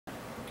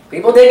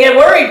People did get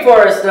worried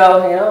for us,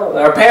 though. You know,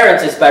 our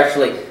parents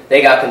especially,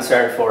 they got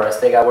concerned for us.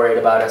 They got worried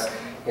about us.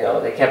 You know,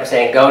 they kept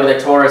saying, go to the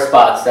tourist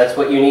spots. That's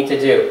what you need to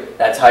do.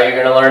 That's how you're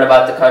going to learn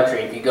about the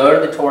country. If you go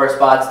to the tourist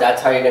spots,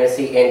 that's how you're going to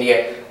see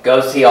India.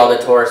 Go see all the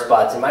tourist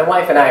spots. And my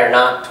wife and I are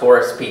not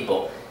tourist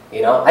people.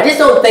 You know, I just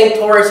don't think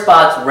tourist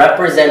spots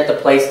represent the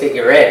place that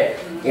you're in.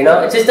 You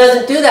know, it just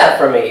doesn't do that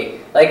for me.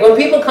 Like, when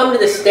people come to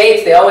the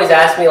States, they always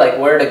ask me, like,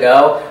 where to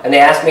go. And they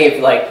ask me, if,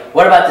 like,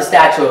 what about the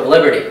Statue of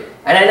Liberty?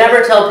 And I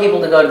never tell people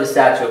to go to the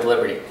Statue of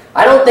Liberty.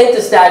 I don't think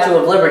the Statue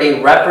of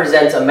Liberty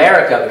represents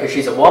America because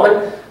she's a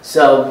woman,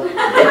 so...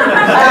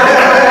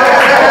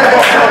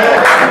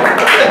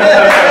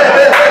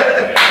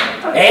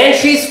 And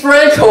she's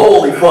French?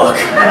 Holy fuck.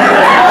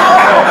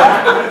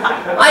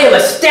 I am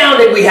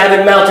astounded we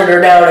haven't melted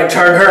her down and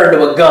turned her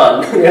into a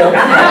gun, you know?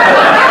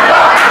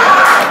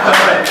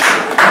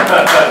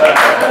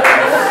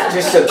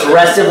 Just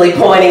aggressively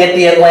pointing at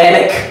the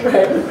Atlantic.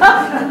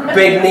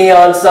 Big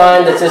neon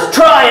sign that says,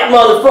 "Try it,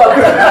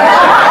 motherfucker!"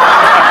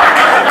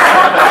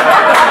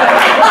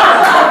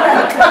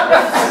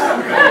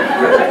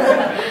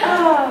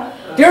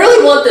 Do you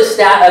really want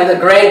the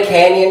Grand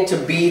Canyon to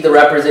be the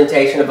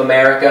representation of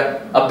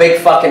America? A big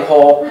fucking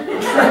hole?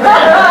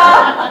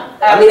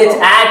 I mean, it's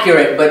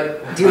accurate,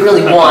 but do you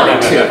really want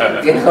it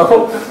to? You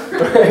know?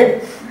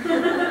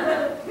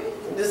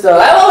 So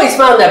I've always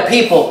found that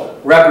people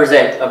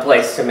represent a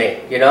place to me,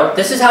 you know?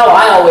 This is how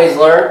I always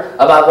learn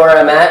about where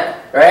I'm at,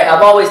 right?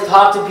 I've always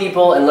talked to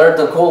people and learned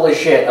the coolest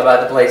shit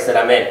about the place that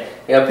I'm in.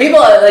 You know, people,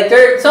 like,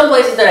 there are some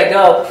places that I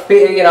go,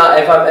 you know,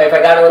 if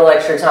I got a little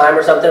extra time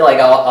or something, like,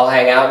 I'll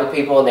hang out with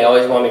people, and they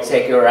always want me to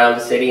take you around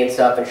the city and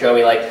stuff and show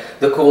me, like,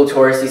 the cool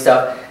touristy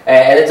stuff.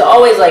 And it's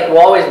always, like,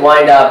 we'll always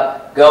wind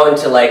up going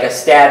to, like, a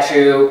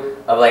statue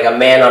of, like, a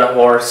man on a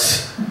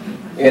horse,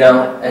 you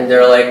know? And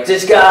they're like,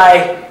 this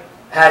guy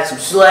had some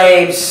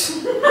slaves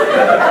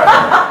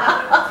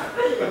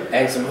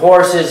and some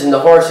horses, and the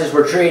horses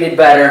were treated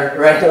better,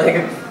 right?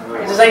 Like,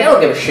 just like, I don't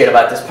give a shit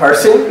about this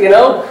person, you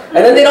know?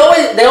 And then they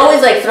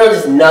always like throw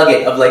this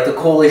nugget of like the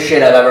coolest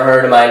shit I've ever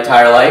heard in my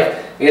entire life.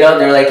 You know,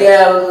 they're like,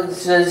 yeah, well,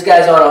 this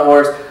guy's on a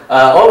horse.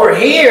 Over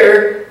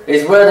here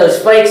is where those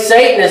fake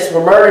Satanists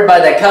were murdered by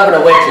that coven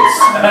of witches.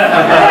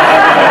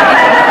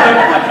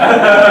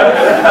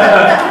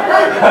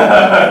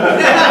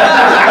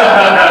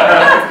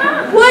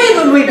 Why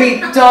would we be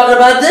talking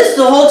about this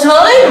the whole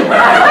time?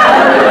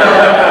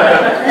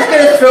 Just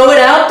gonna throw it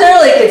out there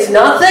like it's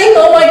nothing?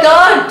 Oh my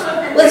God!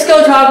 Let's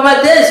go talk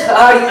about this.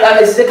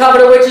 Is the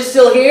coven of witches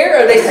still here?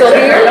 Are they still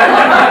here?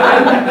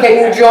 Can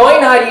you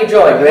join? How do you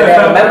join? Do they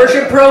have a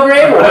membership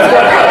program? Or what's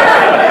going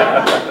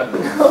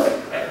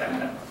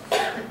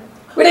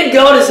on? We did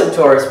go to some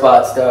tourist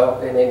spots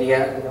though in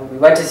India. You know, we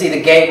went to see the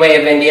Gateway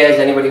of India. Has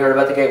anybody heard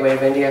about the Gateway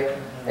of India?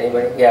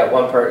 Anybody? Yeah,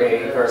 one per.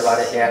 Yeah, you've heard about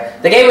it. Yeah,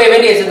 the Gateway of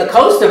India is in the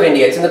coast of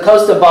India. It's in the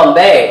coast of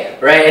Bombay,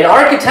 right? And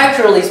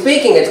architecturally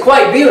speaking, it's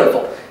quite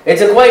beautiful.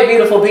 It's a quite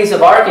beautiful piece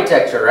of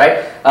architecture,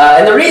 right?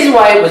 And the reason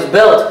why it was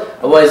built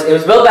was it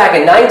was built back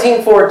in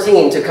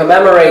 1914 to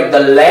commemorate the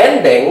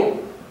landing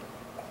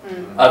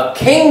of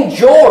King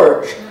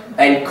George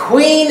and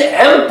Queen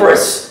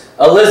Empress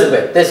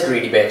Elizabeth. This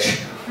greedy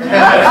bitch.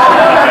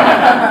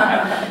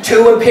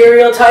 2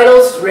 imperial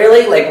titles?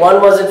 Really? Like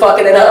one wasn't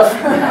fucking enough?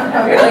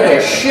 You know,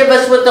 you shiv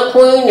us with the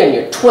queen and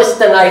you twist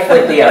the knife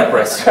with the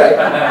empress, right?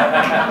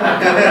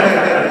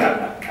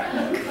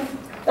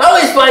 I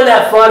always find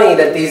that funny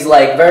that these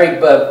like very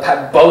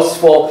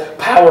boastful,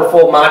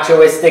 powerful,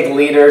 machoistic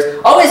leaders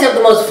always have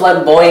the most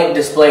flamboyant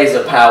displays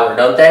of power,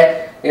 don't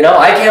they? You know,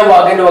 I can't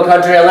walk into a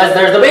country unless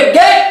there's a big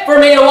gate for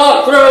me to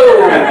walk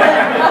through.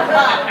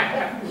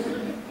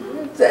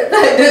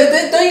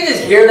 Don't you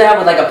just hear that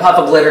with like a puff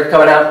of glitter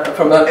coming out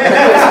from the...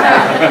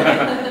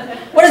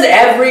 What does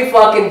every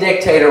fucking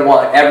dictator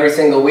want every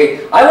single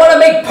week? I want to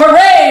make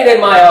parade in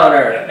my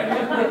honor.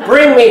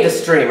 Bring me the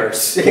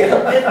streamers. You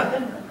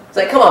know? It's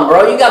like, come on,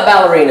 bro, you got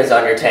ballerinas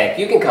on your tank.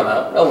 You can come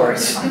out, no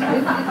worries.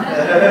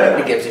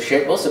 Nobody gives a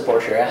shit. We'll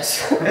support your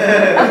ass.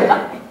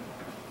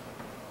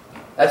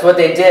 That's what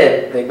they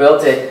did. They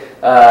built it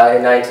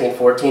in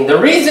 1914. The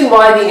reason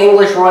why the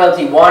English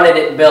royalty wanted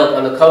it built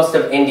on the coast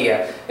of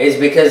India is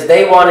because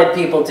they wanted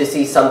people to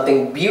see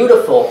something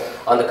beautiful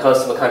on the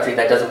coast of a country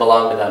that doesn't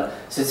belong to them.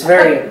 So it's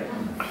very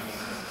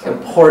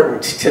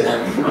important to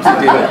them to do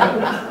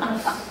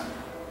that.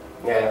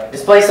 Yeah,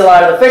 displaced a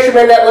lot of the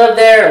fishermen that lived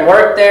there and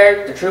worked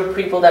there, the true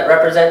people that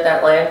represent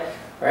that land,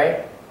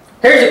 right?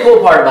 Here's the cool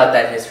part about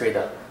that history,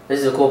 though. This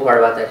is the cool part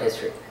about that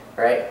history,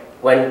 right?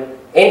 When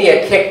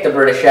India kicked the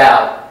British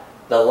out,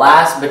 the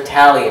last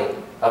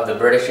battalion of the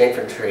British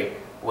infantry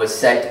was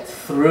sent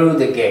through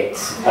the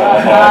gates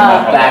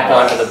back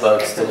onto the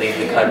boats to leave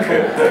the country.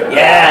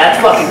 Yeah,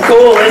 that's fucking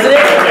cool, isn't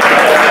it?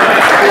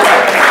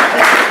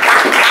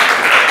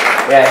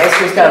 Yeah,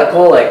 history's kind of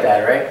cool like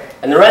that, right?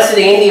 And the rest of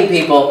the Indian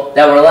people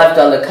that were left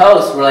on the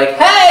coast were like,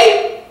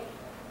 hey,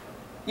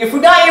 you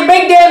forgot your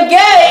big damn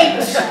gate!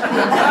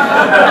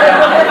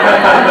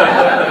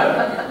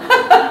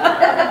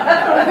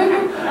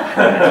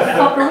 What the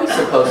fuck are we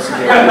supposed to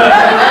do?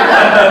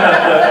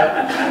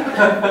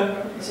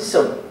 It's just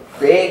so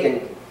big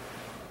and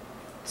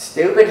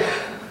stupid.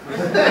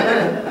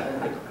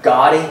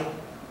 Gaudy.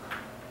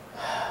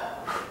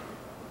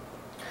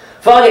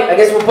 Fuck it, I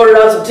guess we'll put it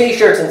on some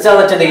t-shirts and sell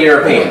it to the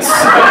Europeans.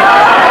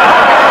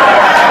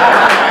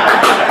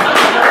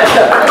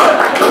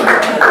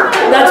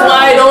 That's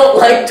why I don't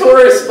like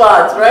tourist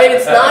spots, right?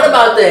 It's not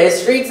about the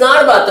history, it's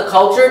not about the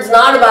culture, it's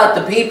not about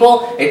the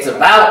people, it's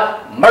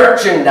about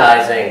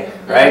merchandising,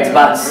 right? It's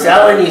about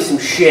selling you some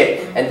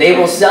shit, and they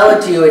will sell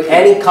it to you at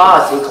any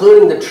cost,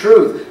 including the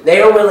truth.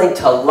 They are willing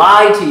to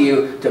lie to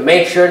you to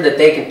make sure that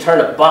they can turn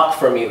a buck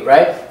from you,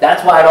 right?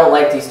 That's why I don't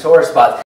like these tourist spots.